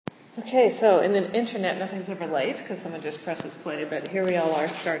Okay, so in the internet, nothing's ever late because someone just presses play, but here we all are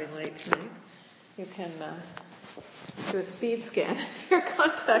starting late tonight. You can do a speed scan of your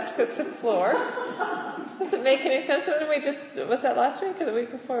contact with the floor. Does it make any sense? Was that last week or the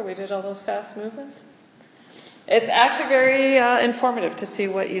week before we did all those fast movements? It's actually very informative to see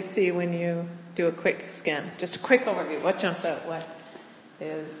what you see when you do a quick scan. Just a quick overview. What jumps out? What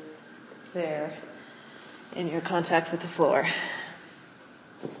is there in your contact with the floor?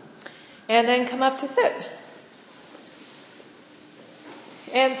 And then come up to sit.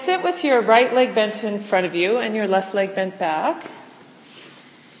 And sit with your right leg bent in front of you and your left leg bent back.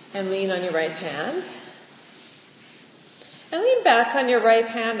 And lean on your right hand. And lean back on your right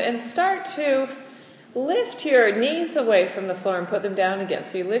hand and start to lift your knees away from the floor and put them down again.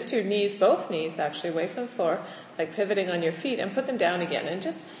 So you lift your knees, both knees actually, away from the floor, like pivoting on your feet, and put them down again. And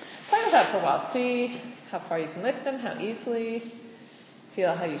just play with that for a while. See how far you can lift them, how easily.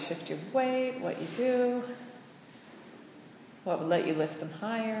 Feel how you shift your weight, what you do, what would let you lift them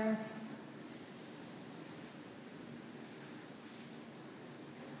higher.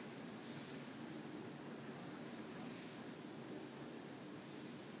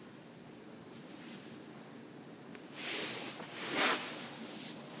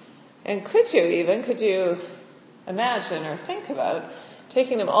 And could you imagine or think about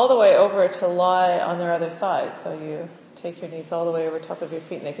taking them all the way over to lie on their other side? So you take your knees all the way over top of your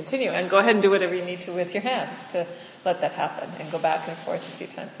feet and they continue. And go ahead and do whatever you need to with your hands to let that happen. And go back and forth a few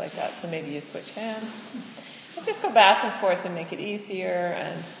times like that. So maybe you switch hands. And just go back and forth and make it easier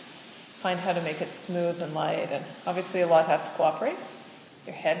and find how to make it smooth and light. And obviously a lot has to cooperate.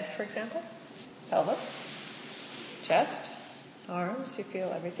 Your head, for example, pelvis, chest, arms. You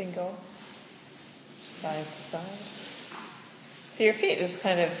feel everything go side to side. So your feet just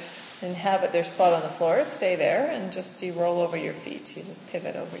kind of inhabit their spot on the floor, stay there, and just you roll over your feet. You just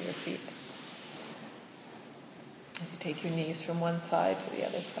pivot over your feet. As you take your knees from one side to the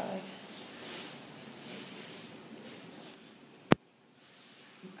other side.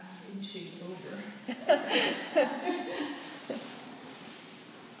 Inching over.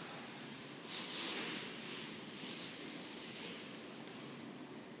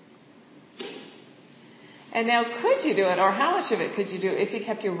 And now could you do it, or how much of it could you do if you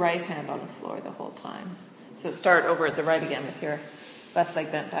kept your right hand on the floor the whole time? So start over at the right again with your left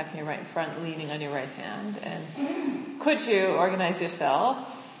leg bent back and your right in front, leaning on your right hand. And could you organize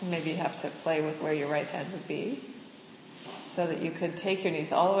yourself? Maybe you have to play with where your right hand would be, so that you could take your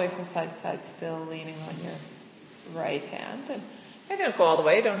knees all the way from side to side, still leaning on your right hand. And maybe don't go all the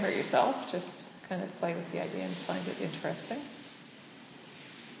way, don't hurt yourself, just kind of play with the idea and find it interesting.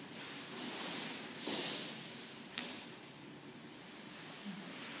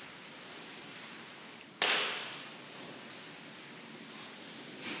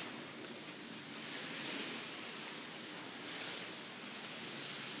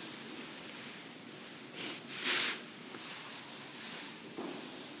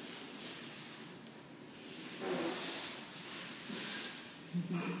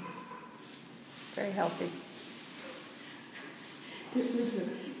 Very healthy. It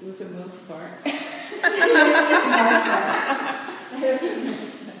was a mouth fart.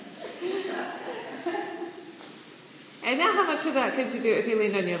 And now how much of that could you do if you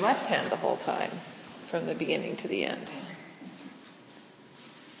leaned on your left hand the whole time, from the beginning to the end?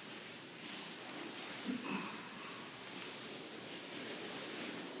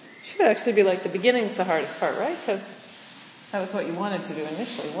 Should actually be like the beginning's the hardest part, right? Because that was what you wanted to do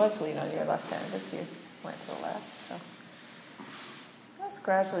initially, was lean on your left hand as you went to the left. So just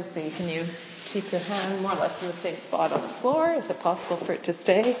gradually see, can you keep your hand more or less in the same spot on the floor? Is it possible for it to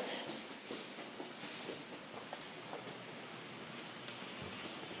stay?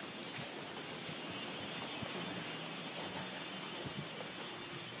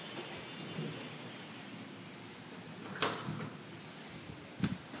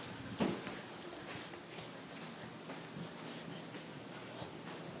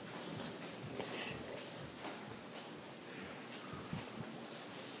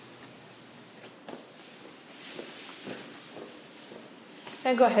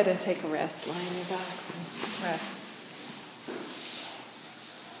 And go ahead and take a rest. Lie on your backs and rest.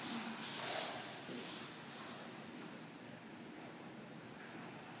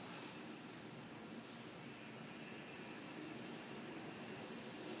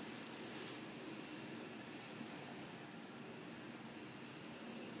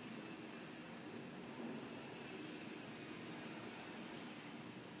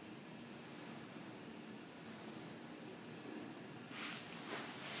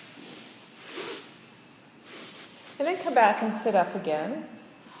 And then come back and sit up again.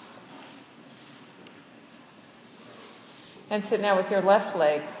 And sit now with your left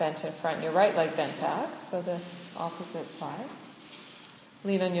leg bent in front, your right leg bent back, so the opposite side.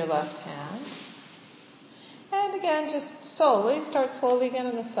 Lean on your left hand. And again, just start slowly again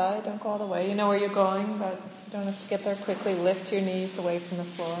on the side. Don't go all the way. You know where you're going, but you don't have to get there quickly. Lift your knees away from the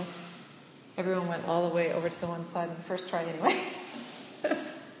floor. Everyone went all the way over to the one side on the first try anyway.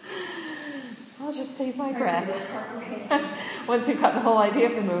 I'll just save my breath. Once you've got the whole idea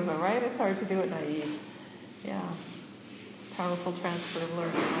of the movement, right? It's hard to do it naive. Yeah. It's a powerful transfer of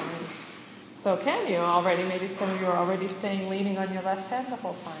learning already. So can you already, maybe some of you are already staying leaning on your left hand the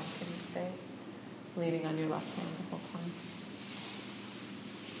whole time. Can you stay leaning on your left hand the whole time?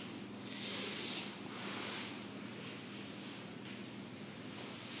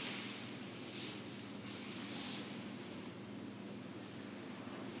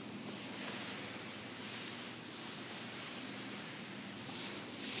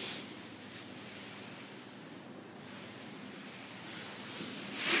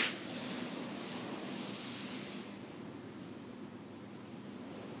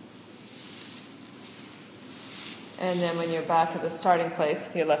 And then when you're back at the starting place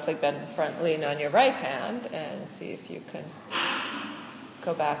with your left leg bent in front, lean on your right hand and see if you can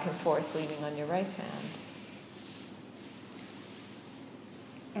go back and forth leaning on your right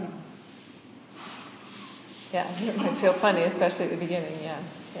hand. Yeah, it might feel funny, especially at the beginning, yeah.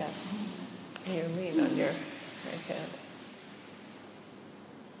 You lean on your right hand.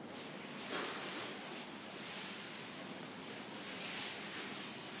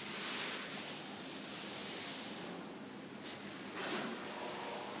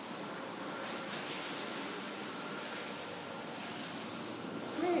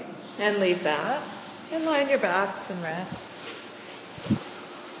 And leave that. And lie on your backs and rest.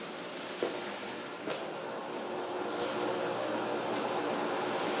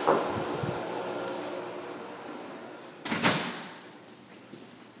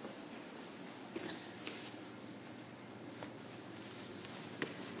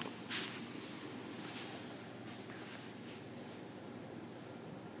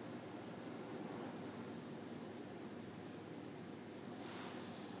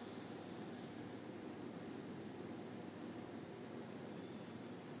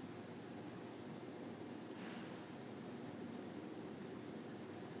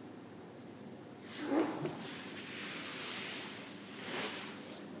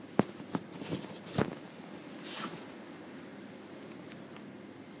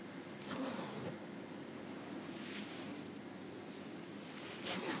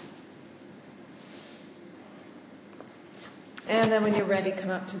 And then when you're ready, come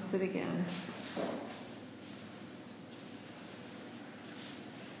up to sit again.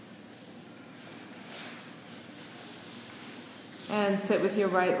 And sit with your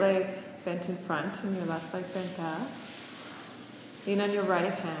right leg bent in front and your left leg bent back. Lean on your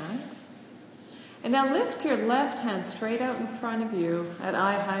right hand. And now lift your left hand straight out in front of you at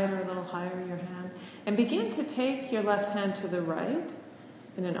eye height or a little higher your hand. And begin to take your left hand to the right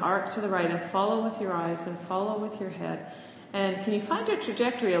in an arc to the right and follow with your eyes and follow with your head. And can you find your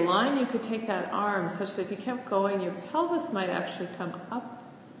trajectory, a line you could take that arm such that if you kept going, your pelvis might actually come up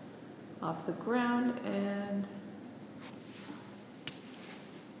off the ground and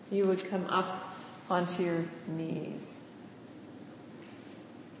you would come up onto your knees.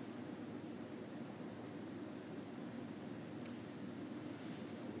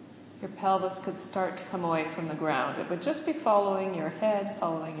 Your pelvis could start to come away from the ground. It would just be following your head,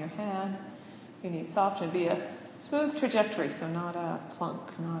 following your hand. Your knees soft and be a smooth trajectory, so not a plunk,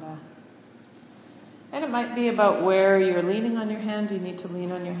 And it might be about where you're leaning on your hand. You need to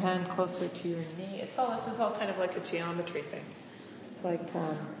lean on your hand closer to your knee. This is all kind of like a geometry thing. It's like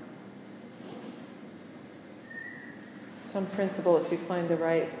some principle if you find the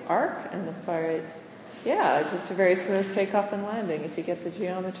right arc and the right, just a very smooth takeoff and landing if you get the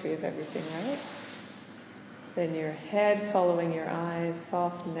geometry of everything right. Then your head following your eyes,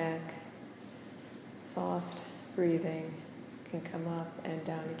 soft neck, soft breathing can come up and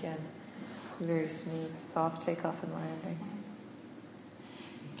down again. Very smooth, soft takeoff and landing.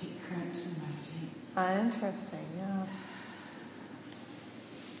 I get cramps in my feet. Interesting, yeah.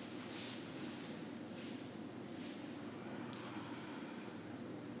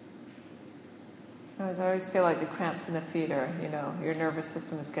 I always feel like the cramps in the feet are, your nervous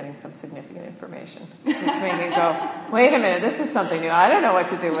system is getting some significant information. It's making you go, wait a minute, this is something new. I don't know what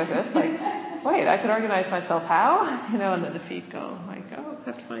to do with this. Wait, I could organize myself how? And then the feet go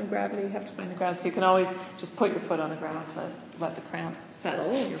have to find gravity, have to find the ground. So you can always just put your foot on the ground to let the cramp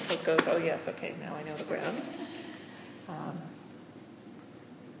settle. And your foot goes, oh yes, okay, now I know the ground.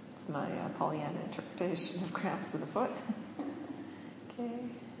 It's my Pollyanna interpretation of cramps in the foot. Okay,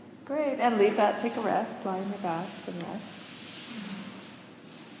 great. And leave that, take a rest, lie on your back, some rest.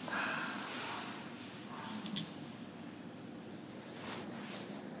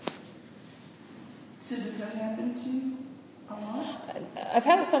 So does that happen to you a lot? I've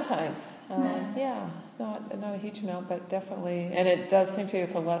had it sometimes. Yeah. Yeah, not a huge amount, but definitely. And it does seem to be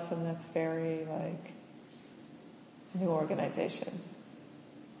with a lesson that's very like new organization.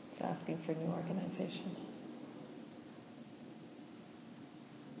 It's asking for new organization.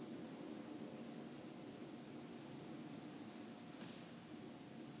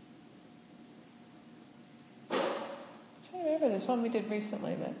 I'm trying to remember, there's one we did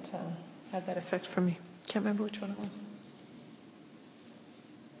recently that had that effect for me. Can't remember which one it was.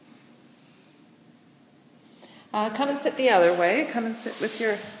 Come and sit the other way. Come and sit with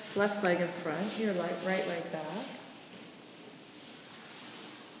your left leg in front, your right leg back.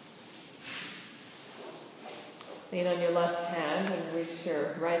 Lean on your left hand and reach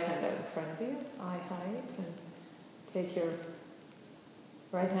your right hand out in front of you, eye height, and take your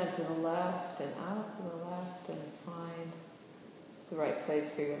right hand to the left and out to the left and find what's the right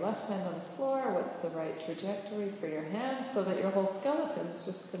place for your left hand on the floor, what's the right trajectory for your hand, so that your whole skeleton is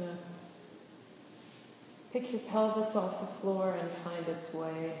just going to pick your pelvis off the floor and find its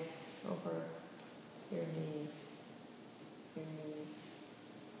way over your knees.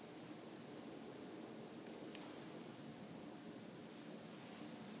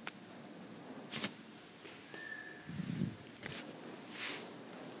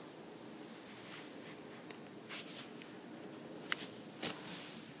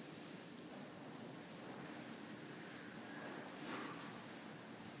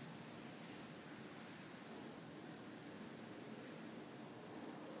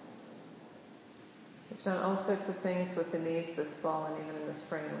 We've done all sorts of things with the knees this fall and even in the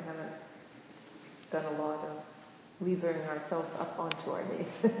spring. We haven't done a lot of levering ourselves up onto our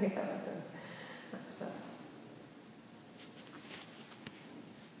knees. We haven't done much of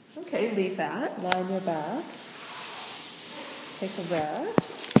that. Okay, leave that. Lie on your back. Take a rest.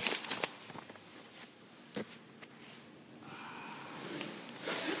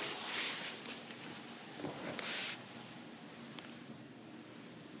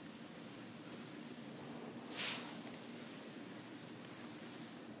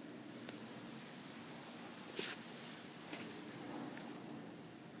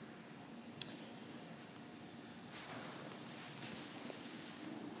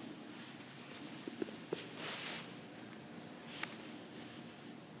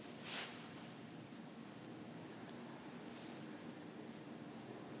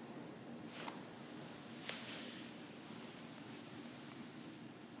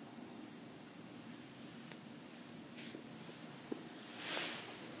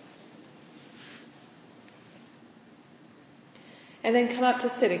 And then come up to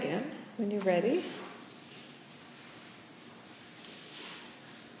sit again when you're ready.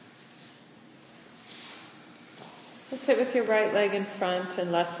 And sit with your right leg in front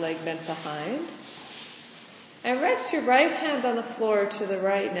and left leg bent behind. And rest your right hand on the floor to the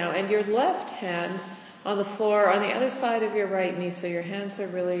right now, and your left hand on the floor on the other side of your right knee. So your hands are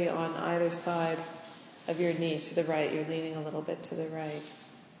really on either side of your knee to the right. You're leaning a little bit to the right.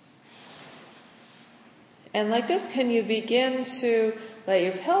 And like this, can you begin to let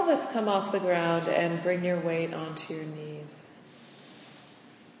your pelvis come off the ground and bring your weight onto your knees?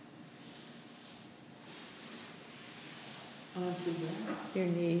 Onto where?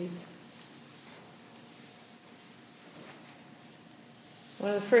 Your knees.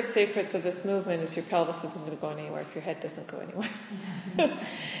 One of the first secrets of this movement is your pelvis isn't going to go anywhere if your head doesn't go anywhere.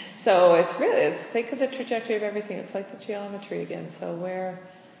 So think of the trajectory of everything. It's like the geometry again. So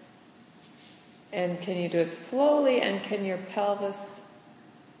and can you do it slowly, and can your pelvis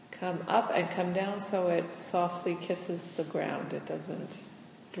come up and come down so it softly kisses the ground, it doesn't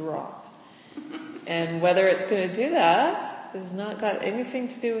drop. And whether it's going to do that has not got anything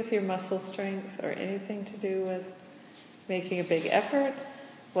to do with your muscle strength or anything to do with making a big effort.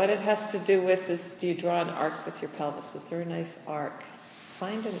 What it has to do with is, do you draw an arc with your pelvis? Is there a nice arc?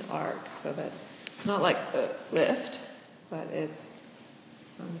 Find an arc so that it's not like a lift, but it's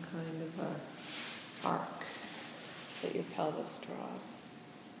some kind of a arc that your pelvis draws.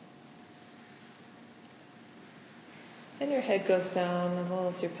 And your head goes down as well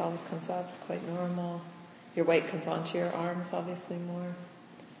as your pelvis comes up. It's quite normal. Your weight comes onto your arms, obviously, more.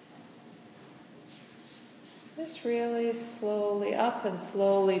 Just really slowly up and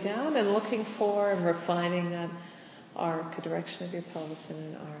slowly down, and looking for and refining that arc, a direction of your pelvis in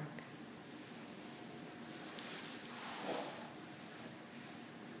an arc.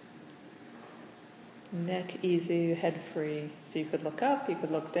 Neck easy, head free. So you could look up, you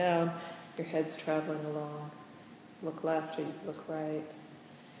could look down, your head's traveling along. Look left or you could look right.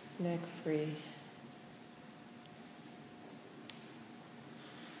 Neck free.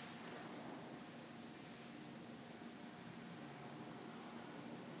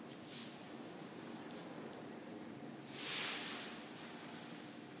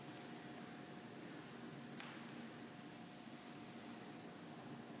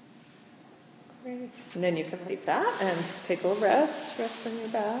 Great. And then you can leave that and take a little rest. Rest on your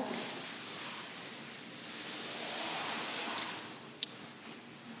back.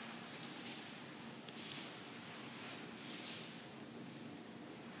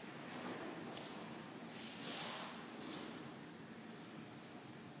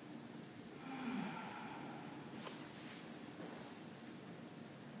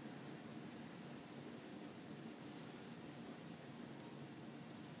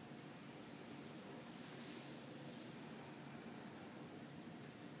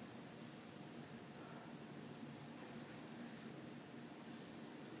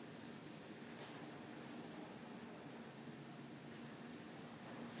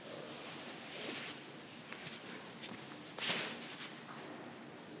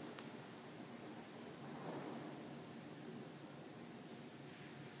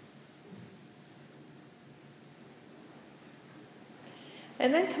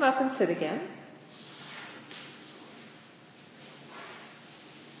 And then come up and sit again.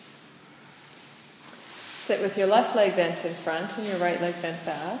 Sit with your left leg bent in front and your right leg bent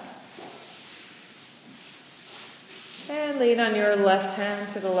back. And lean on your left hand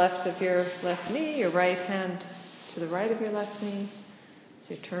to the left of your left knee, your right hand to the right of your left knee.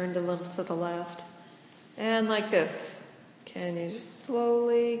 So you're turned a little to the left. And like this, can you just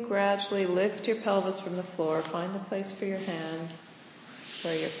slowly, gradually lift your pelvis from the floor. Find a place for your hands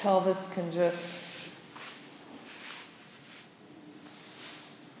where your pelvis can just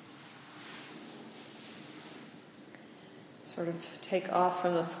sort of take off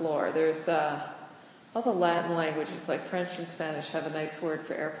from the floor. There's all the Latin languages like French and Spanish have a nice word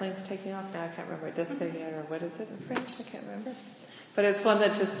for airplanes taking off. Now I can't remember. Despegar, or what is it in French? I can't remember. But it's one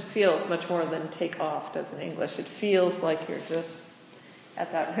that just feels much more than take off does in English. It feels like you're just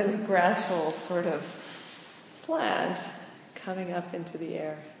at that really gradual sort of slant coming up into the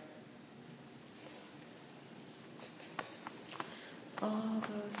air. All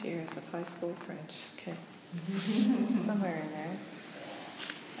those years of high school French. Okay. Somewhere in there.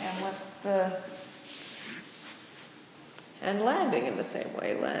 And landing in the same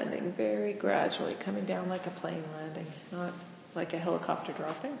way. Landing very gradually, coming down like a plane landing. Not like a helicopter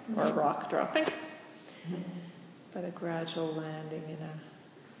dropping or a rock dropping. But a gradual landing in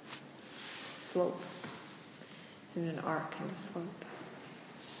a slope. In an arc and a slope.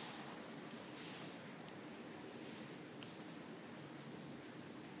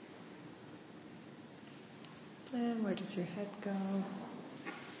 And where does your head go?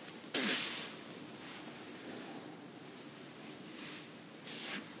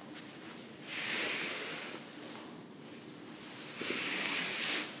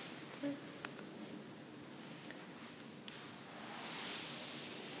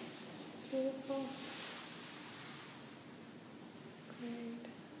 Beautiful. Great.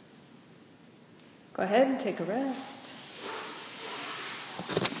 Go ahead and take a rest.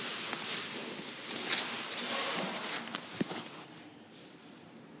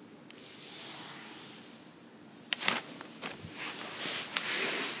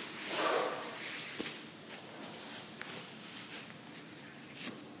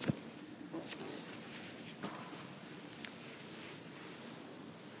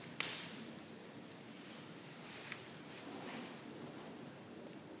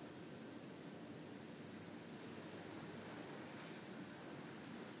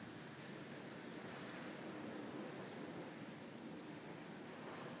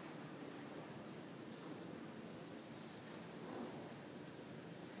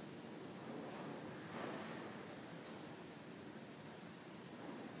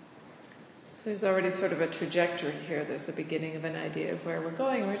 So there's already sort of a trajectory here. There's a beginning of an idea of where we're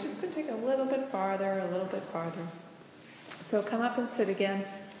going. We're just going to take a little bit farther, a little bit farther. So come up and sit again.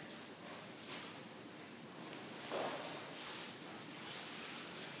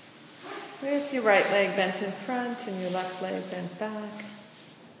 With your right leg bent in front and your left leg bent back.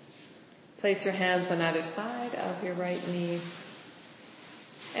 Place your hands on either side of your right knee.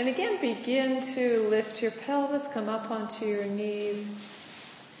 And again, begin to lift your pelvis, come up onto your knees.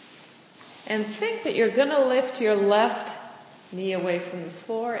 And think that you're going to lift your left knee away from the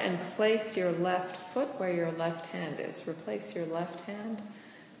floor and place your left foot where your left hand is. Replace your left hand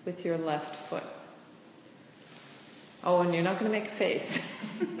with your left foot. Oh, and you're not going to make a face.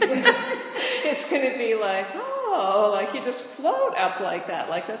 It's going to be like, oh, like you just float up like that.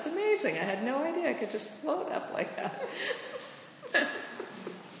 Like, that's amazing. I had no idea I could just float up like that.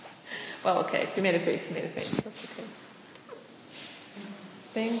 Well, okay, if you made a face, you made a face. That's okay.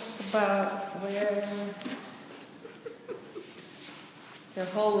 Think about where your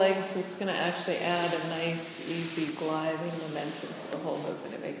whole legs is going to actually add a nice, easy gliding momentum to the whole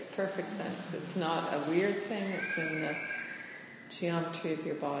movement. It makes perfect sense. It's not a weird thing. It's in the geometry of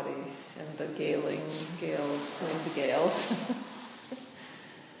your body and the gales, wind gales.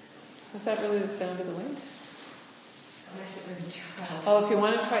 Was that really the sound of the wind? Unless it was a child. Oh, if you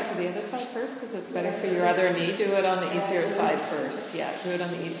want to try it to the other side first, because it's better for your other knee, do it on the easier side first. Yeah, do it on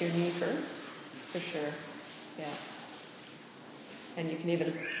the easier knee first, for sure. Yeah. And you can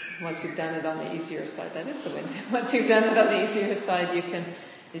even, once you've done it on the easier side, that is the wind. Once you've done it on the easier side, you can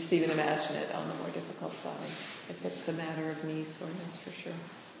just even imagine it on the more difficult side, if it's a matter of knee soreness, for sure.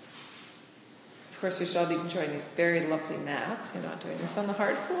 Of course, we should all be enjoying these very lovely mats. You're not doing this on the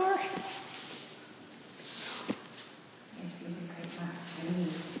hard floor. Yes, these are great mats for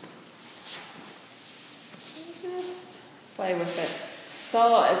knees. Just play with it.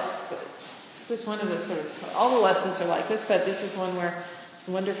 This is one of the sort of, all the lessons are like this, but this is one where it's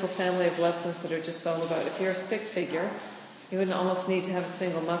a wonderful family of lessons that are just all about, if you're a stick figure, you wouldn't almost need to have a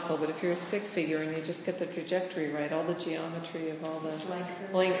single muscle, but if you're a stick figure and you just get the trajectory right, all the geometry of all the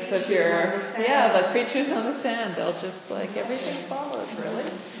length of your, the creatures on the sand, they'll just like, everything follows, really.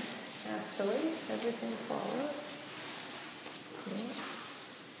 Actually, everything follows. Yeah.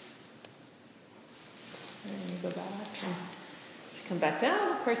 And you go back and as you come back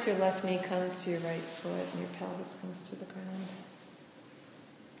down, of course your left knee comes to your right foot and your pelvis comes to the ground.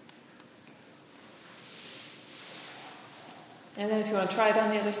 And then if you want to try it on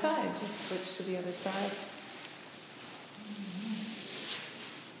the other side, just switch to the other side.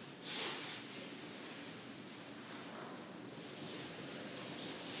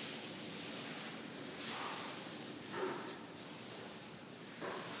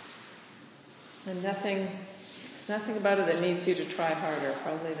 And there's nothing about it that needs you to try harder.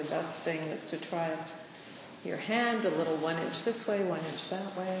 Probably the best thing is to try your hand a little 1 inch this way, 1 inch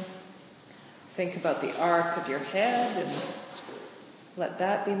that way. Think about the arc of your head and let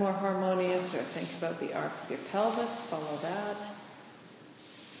that be more harmonious, or think about the arc of your pelvis, follow that.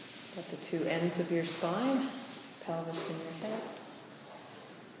 At the two ends of your spine, pelvis and your head.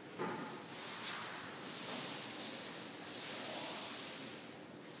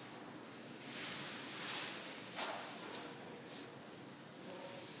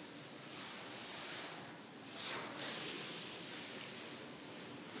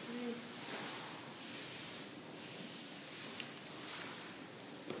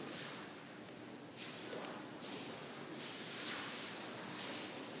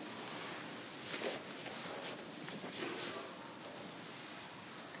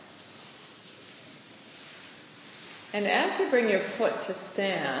 And as you bring your foot to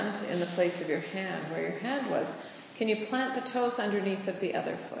stand in the place of your hand, where your hand was, can you plant the toes underneath of the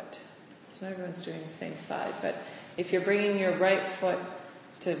other foot? So not everyone's doing the same side, but if you're bringing your right foot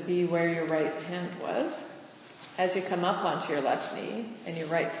to be where your right hand was, as you come up onto your left knee, and your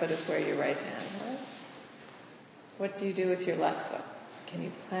right foot is where your right hand was, what do you do with your left foot? Can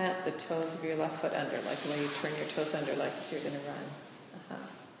you plant the toes of your left foot under, like the way you turn your toes under, like if you're going to run? Yeah.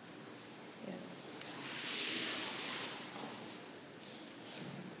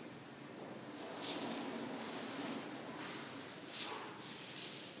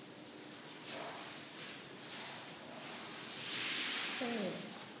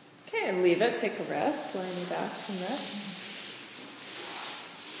 Okay, and leave it. Take a rest. Lie on your backs and rest.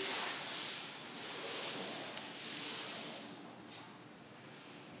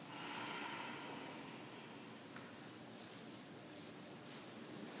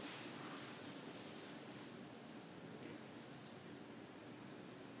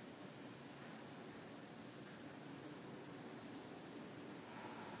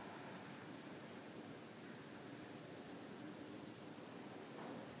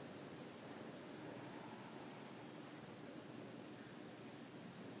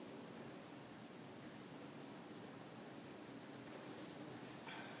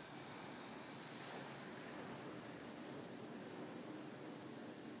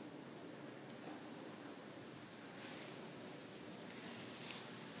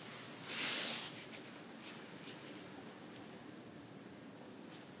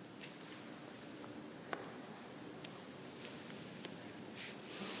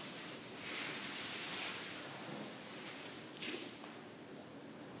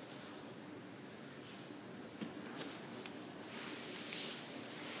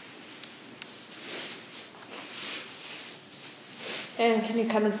 And can you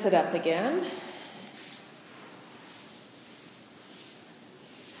come and sit up again?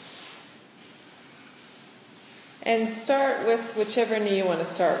 And start with whichever knee you want to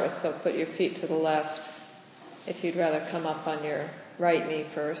start with. So put your feet to the left if you'd rather come up on your right knee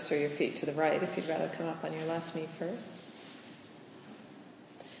first, or your feet to the right if you'd rather come up on your left knee first.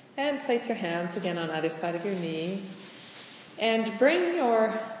 And place your hands again on either side of your knee. And bring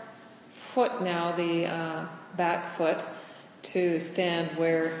your foot now, the back foot, to stand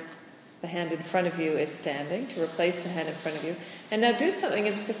where the hand in front of you is standing, to replace the hand in front of you. And now do something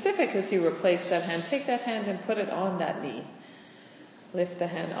in specific as you replace that hand. Take that hand and put it on that knee. Lift the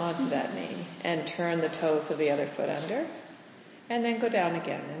hand onto that knee and turn the toes of the other foot under. And then go down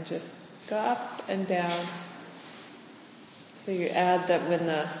again and just go up and down. So you add that when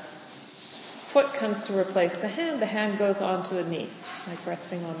the foot comes to replace the hand goes onto the knee, like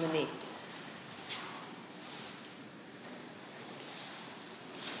resting on the knee.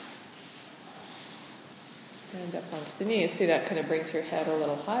 And up onto the knee. You see that kind of brings your head a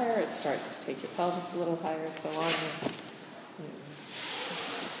little higher. It starts to take your pelvis a little higher. So on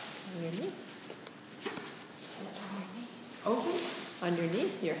your knee. Oh, On your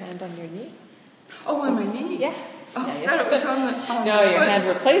knee. Your hand on your knee. oh, on my knee? Yeah. Oh, Yeah, I thought it was on the No, your foot. hand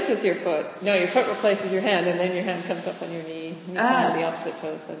replaces your foot. No, your foot replaces your hand, and then your hand comes up on your knee. You find the opposite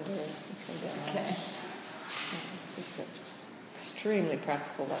toes under and come down. Okay. Yeah, this is an extremely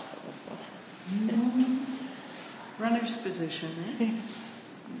practical lesson, this one. Runner's position, eh?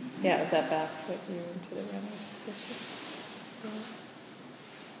 Yeah, with that back foot, you're into the runner's position.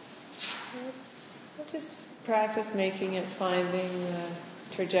 Yeah. Just practice making it, finding the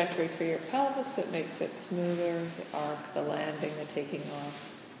trajectory for your pelvis that makes it smoother, the arc, the landing, the taking off.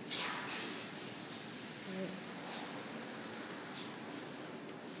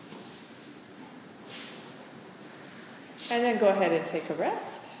 And then go ahead and take a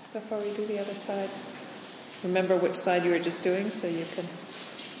rest before we do the other side. Remember which side you were just doing so you can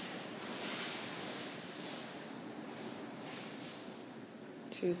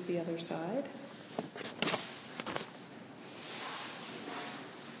choose the other side.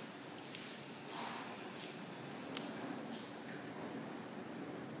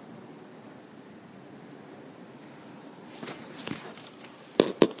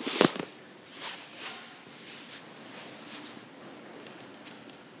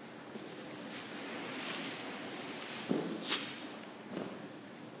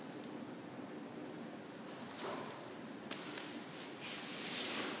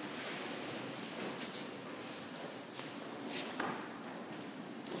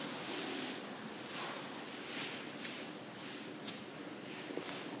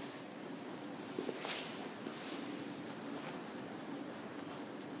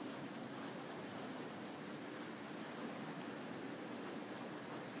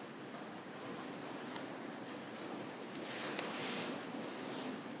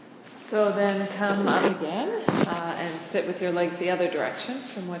 So then come up again and sit with your legs the other direction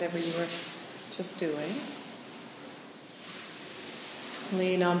from whatever you were just doing.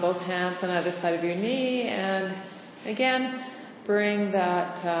 Lean on both hands on either side of your knee, and again bring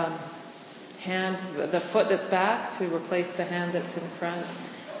that hand, the foot that's back, to replace the hand that's in front,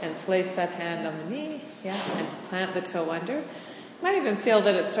 and place that hand on the knee, and plant the toe under. You might even feel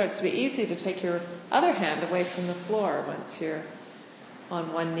that it starts to be easy to take your other hand away from the floor once you're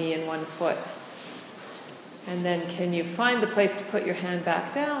on one knee and one foot. And then can you find the place to put your hand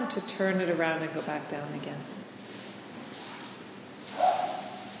back down, to turn it around and go back down again.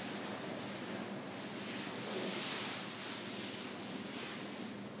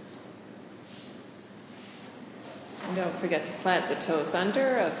 And don't forget to plant the toes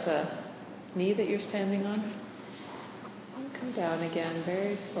under of the knee that you're standing on. And come down again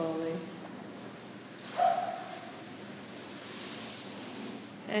very slowly.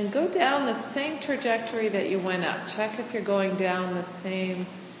 And go down the same trajectory that you went up. Check if you're going down the same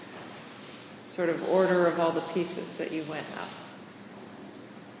sort of order of all the pieces that you went up.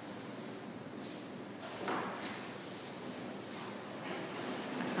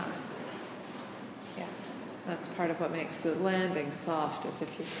 Yeah, that's part of what makes the landing soft, is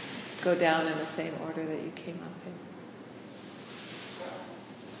if you go down in the same order that you came up in.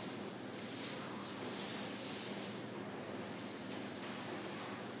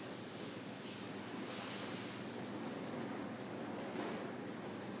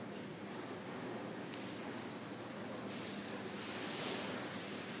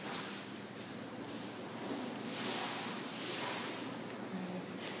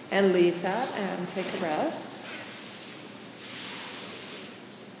 And leave that and take a rest.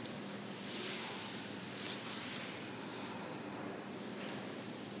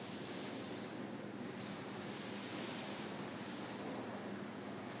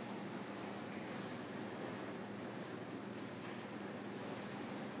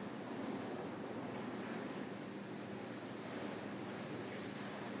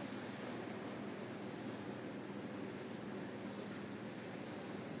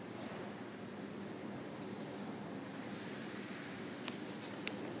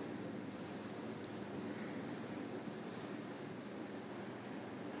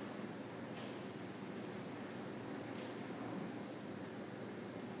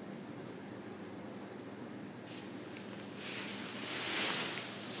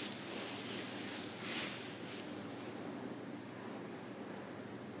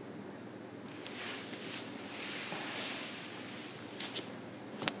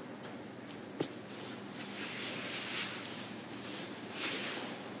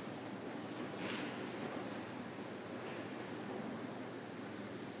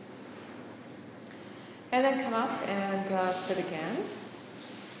 And then come up and sit again.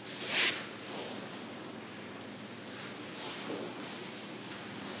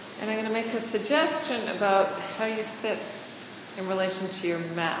 And I'm going to make a suggestion about how you sit in relation to your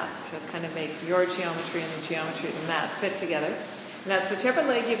mat to kind of make your geometry and the geometry of the mat fit together. And that's whichever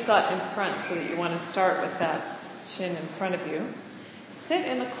leg you've got in front, so that you want to start with that shin in front of you. Sit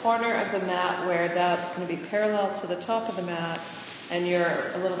in the corner of the mat where that's going to be parallel to the top of the mat, and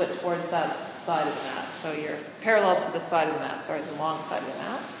you're a little bit towards that side of the mat. So you're parallel to the side of the mat, the long side of the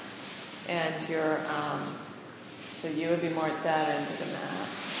mat. And so you would be more at that end of the mat.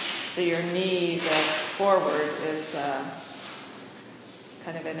 So your knee that's forward is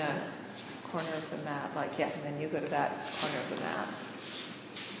kind of in a corner of the mat, and then you go to that corner of the mat.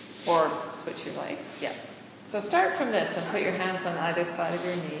 Or switch your legs, So start from this and put your hands on either side of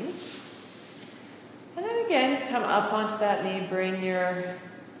your knee. And then again, come up onto that knee, bring your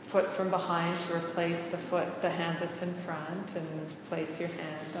foot from behind to replace the hand that's in front, and place your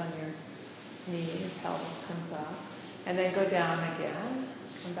hand on your knee, your pelvis comes up. And then go down again,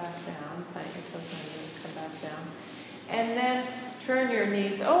 come back down, plant your toes on your knees, come back down. And then turn your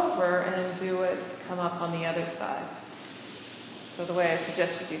knees over and do it, come up on the other side. So the way I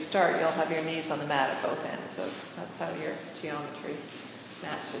suggested you start, you'll have your knees on the mat at both ends. So that's how your geometry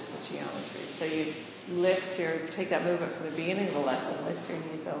matches the geometry. So you take that movement from the beginning of the lesson, lift your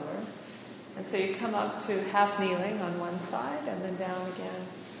knees over. And so you come up to half kneeling on one side, and then down again.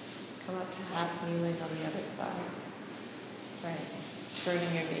 Come up to half kneeling on the other side. Right.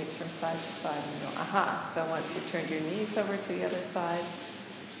 Turning your knees from side to side. And go, aha. So once you've turned your knees over to the other side,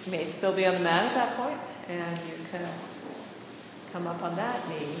 you may still be on the mat at that point, and you can come up on that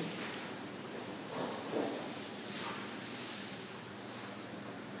knee.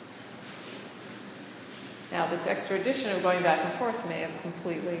 Now, this extra addition of going back and forth may have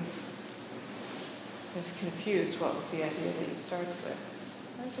completely confused what was the idea that you started with.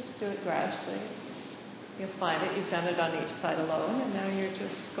 I'll just do it gradually. You'll find it. You've done it on each side alone, and now you're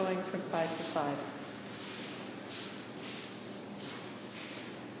just going from side to side.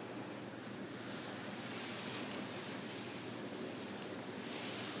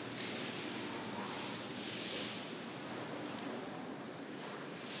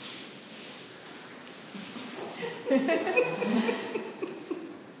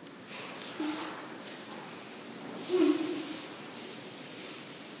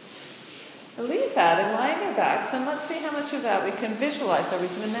 Leave that and lie on your backs, and let's see how much of that we can visualize or we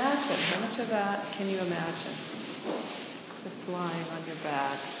can imagine. How much of that can you imagine? Just lying on your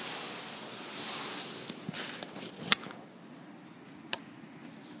back.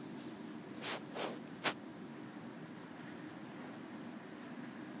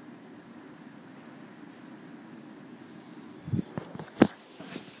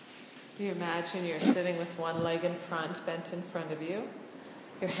 So you imagine you're sitting with one leg in front, bent in front of you.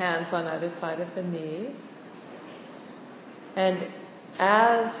 Your hands on either side of the knee. And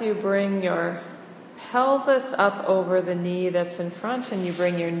as you bring your pelvis up over the knee that's in front, and you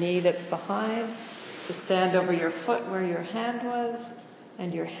bring your knee that's behind to stand over your foot where your hand was,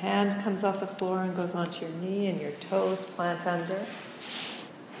 and your hand comes off the floor and goes onto your knee, and your toes plant under.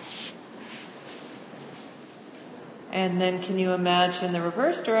 And then can you imagine the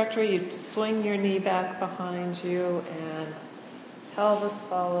reverse directory? You swing your knee back behind you, and pelvis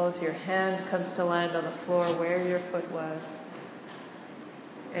follows, your hand comes to land on the floor where your foot was.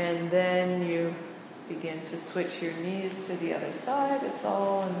 And then you begin to switch your knees to the other side. It's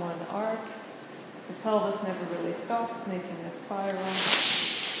all in one arc. The pelvis never really stops making a spiral.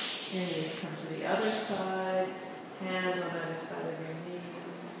 Your knees come to the other side, hand on either side of your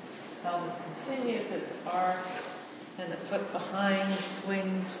knees. Pelvis continues its arc, and the foot behind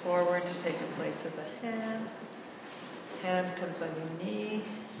swings forward to take the place of the hand. Hand comes on your knee.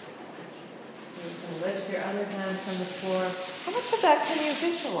 You can lift your other hand from the floor. How much of that can you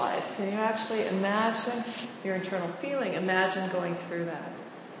visualize? Can you actually imagine your internal feeling? Imagine going through that.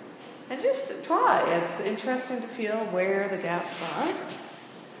 And just try. It's interesting to feel where the gaps are.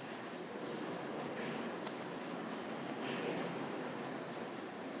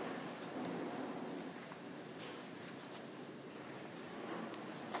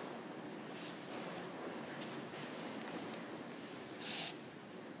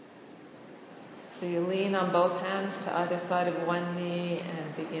 So you lean on both hands to either side of one knee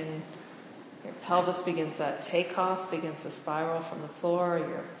and your pelvis begins that takeoff, begins the spiral from the floor.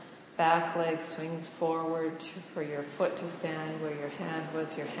 Your back leg swings forward for your foot to stand where your hand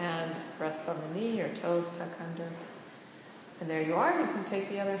was. Your hand rests on the knee, your toes tuck under. And there you are. You can take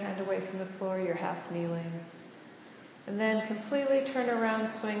the other hand away from the floor. You're half kneeling. And then completely turn around,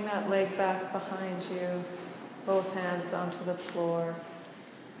 swing that leg back behind you, both hands onto the floor.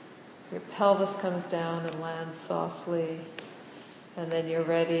 Your pelvis comes down and lands softly. And then you're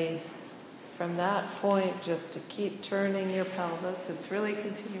ready from that point just to keep turning your pelvis. It's really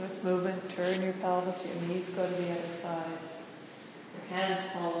continuous movement. Turn your pelvis, your knees go to the other side. Your hands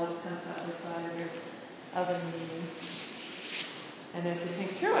follow, come to the other side of your other knee. And as you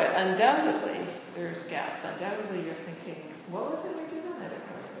think through it, undoubtedly there's gaps. Undoubtedly you're thinking, what was it we did on it?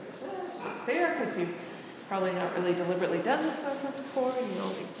 It's not clear because you've probably not really deliberately done this movement before. You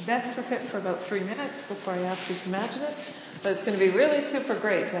only best for fit for about 3 minutes before I asked you to imagine it. But it's going to be really super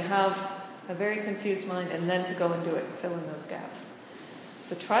great to have a very confused mind and then to go and do it and fill in those gaps.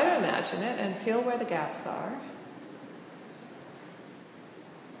 So try to imagine it and feel where the gaps are.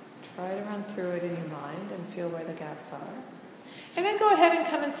 Try to run through it in your mind and feel where the gaps are. And then go ahead and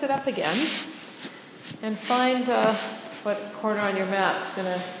come and sit up again and find what corner on your mat's going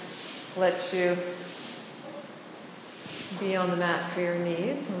to let you be on the mat for your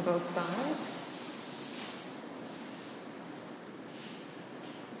knees on both sides.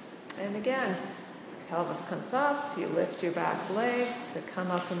 And again, pelvis comes up, you lift your back leg to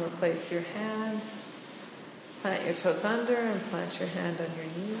come up and replace your hand. Plant your toes under and plant your hand on your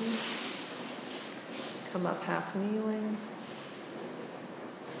knee. Come up half kneeling.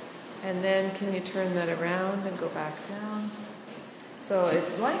 And then can you turn that around and go back down? So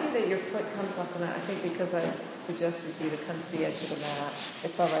it might be that your foot comes off the mat. I think because I suggested to you to come to the edge of the mat.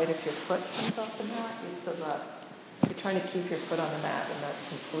 It's all right if your foot comes off the mat. You're trying to keep your foot on the mat, and that's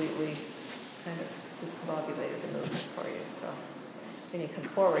completely kind of discombobulated the movement for you. So when you come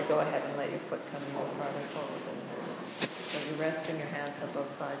forward, go ahead and let your foot come a little farther forward. So you're resting your hands on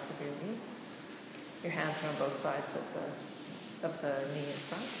both sides of your knee. Your hands are on both sides of the knee in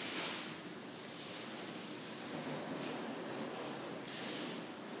front.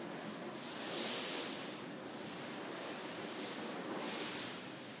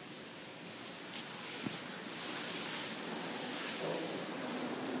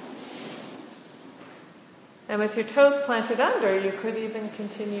 And with your toes planted under, you could even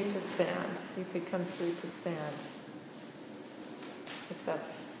continue to stand. You could come through to stand. If that's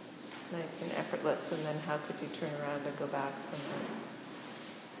nice and effortless, and then how could you turn around and go back from there?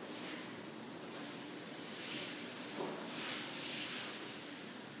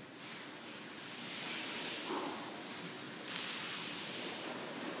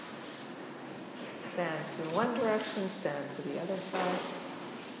 Stand to one direction, stand to the other side.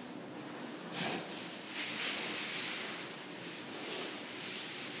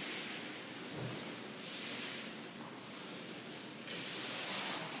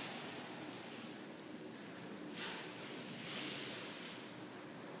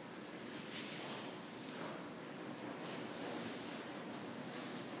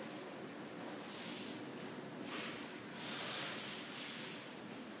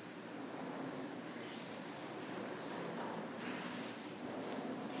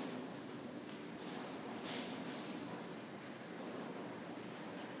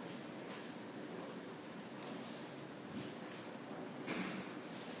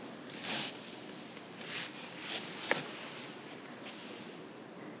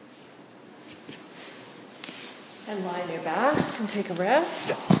 And lie on your backs and take a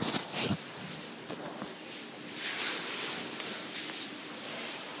rest.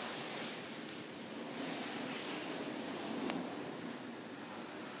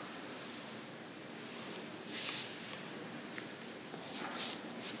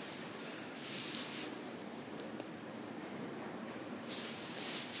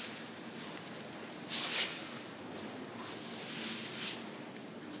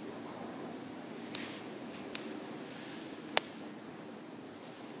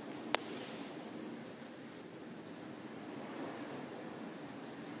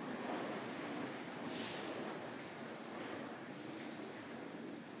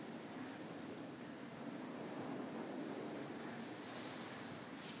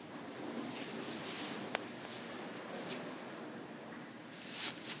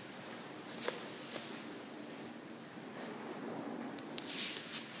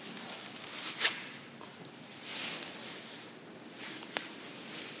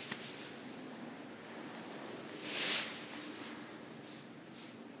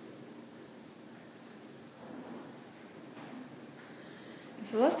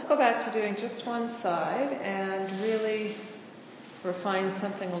 So let's go back to doing just one side and really refine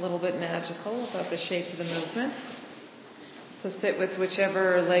something a little bit magical about the shape of the movement. So sit with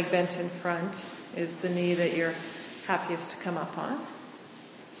whichever leg bent in front is the knee that you're happiest to come up on.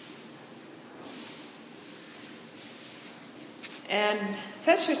 And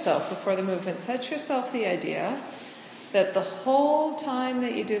set yourself, before the movement, set yourself the idea that the whole time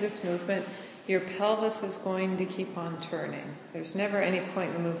that you do this movement, your pelvis is going to keep on turning. There's never any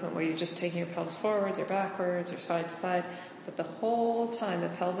point in the movement where you're just taking your pelvis forwards or backwards or side to side, but the whole time the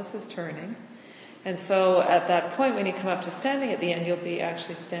pelvis is turning. And so at that point, when you come up to standing at the end, you'll be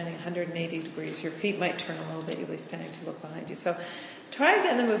actually standing 180 degrees. Your feet might turn a little bit. You'll be standing to look behind you. So try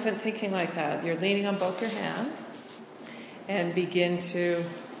again the movement thinking like that. You're leaning on both your hands and begin to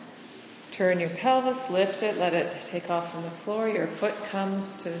turn your pelvis, lift it, let it take off from the floor. Your foot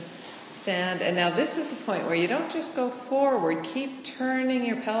comes to stand. And now this is the point where you don't just go forward. Keep turning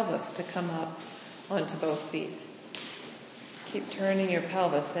your pelvis to come up onto both feet. Keep turning your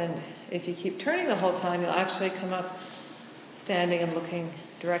pelvis, and if you keep turning the whole time, you'll actually come up standing and looking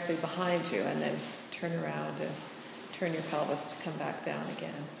directly behind you, and then turn around and turn your pelvis to come back down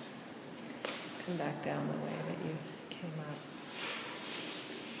again. Come back down the way that you came up.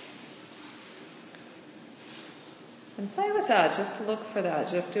 And play with that, just look for that.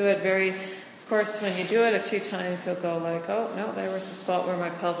 Just do it of course, when you do it a few times, you'll go like, oh, no, there was the spot where my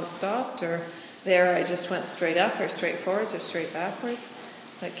pelvis stopped, or there I just went straight up, or straight forwards, or straight backwards.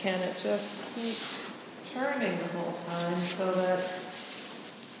 But can it just keep turning the whole time so that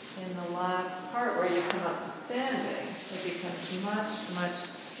in the last part where you come up to standing, it becomes much, much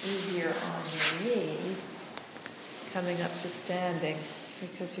easier on your knee coming up to standing,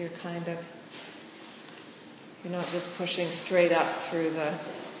 because you're not just pushing straight up through the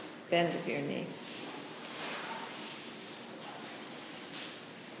bend of your knee.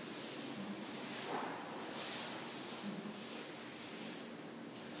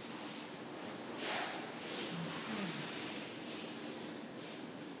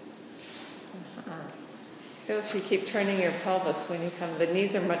 Feel if you keep turning your pelvis when you come. The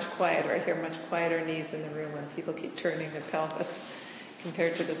knees are much quieter. I hear much quieter knees in the room when people keep turning the pelvis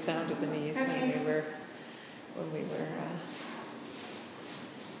compared to the sound of the knees when we were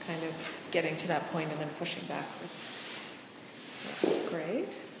kind of getting to that point and then pushing backwards.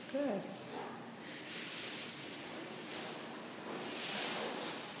 Great. Good.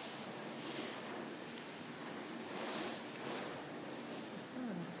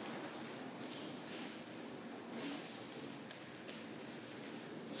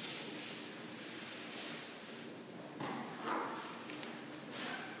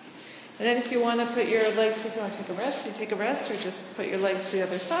 And then if you want to put your legs, if you want to take a rest, you take a rest, or just put your legs to the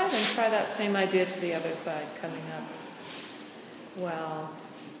other side and try that same idea to the other side, coming up while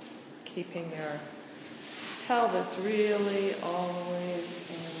keeping your pelvis really always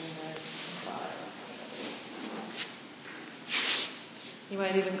in this spot. You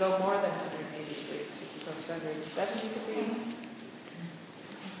might even go more than 180 degrees. You can go to 170 degrees.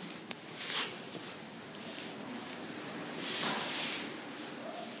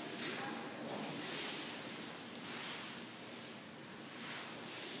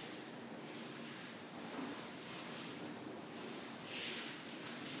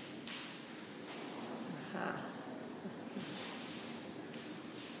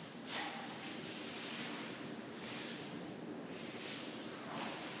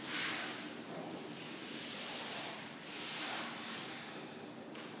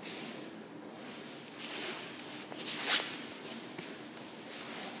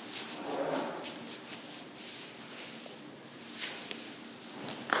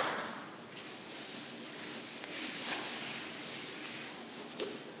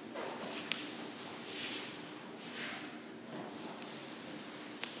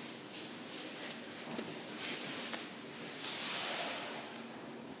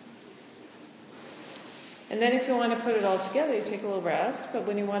 And then if you want to put it all together, you take a little rest. But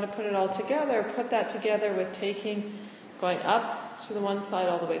when you want to put it all together, put that together with going up to the one side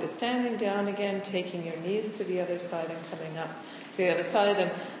all the way to standing, down again, taking your knees to the other side and coming up to the other side. And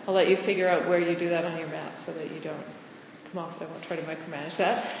I'll let you figure out where you do that on your mat so that you don't come off it. I won't try to micromanage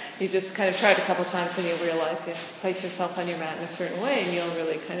that. You just kind of try it a couple times, then you'll realize you place yourself on your mat in a certain way, and you'll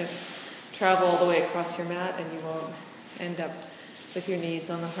really kind of travel all the way across your mat, and you won't end up with your knees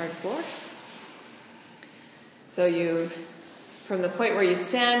on the hard floor. So from the point where you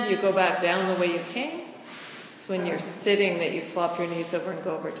stand, you go back down the way you came. It's when you're sitting that you flop your knees over and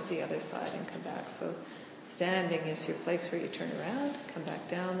go over to the other side and come back. So standing is your place where you turn around, come back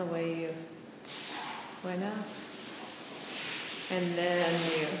down the way you went up. And then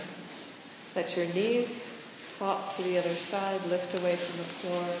you let your knees flop to the other side, lift away from the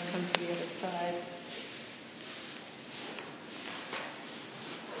floor, come to the other side.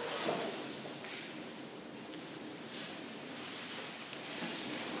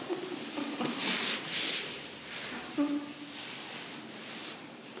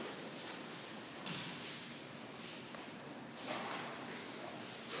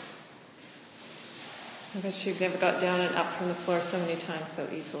 I bet you've never got down and up from the floor so many times so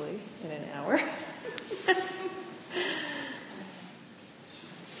easily in an hour.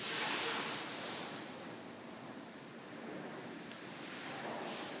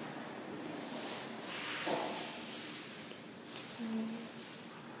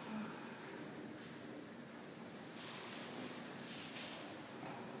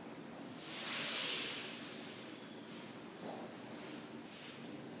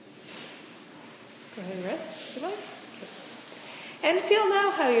 Go ahead and rest, if you like. Okay. And feel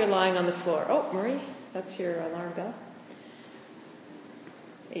now how you're lying on the floor. Oh, Marie, that's your alarm bell.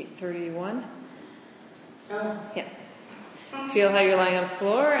 8:31. Yeah. Feel how you're lying on the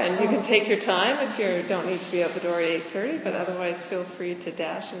floor, and you can take your time if you don't need to be out the door at 8:30, but otherwise feel free to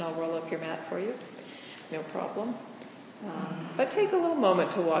dash and I'll roll up your mat for you. No problem. But take a little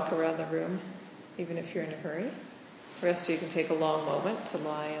moment to walk around the room, even if you're in a hurry. The rest of you can take a long moment to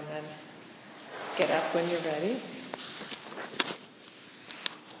lie and then get up when you're ready.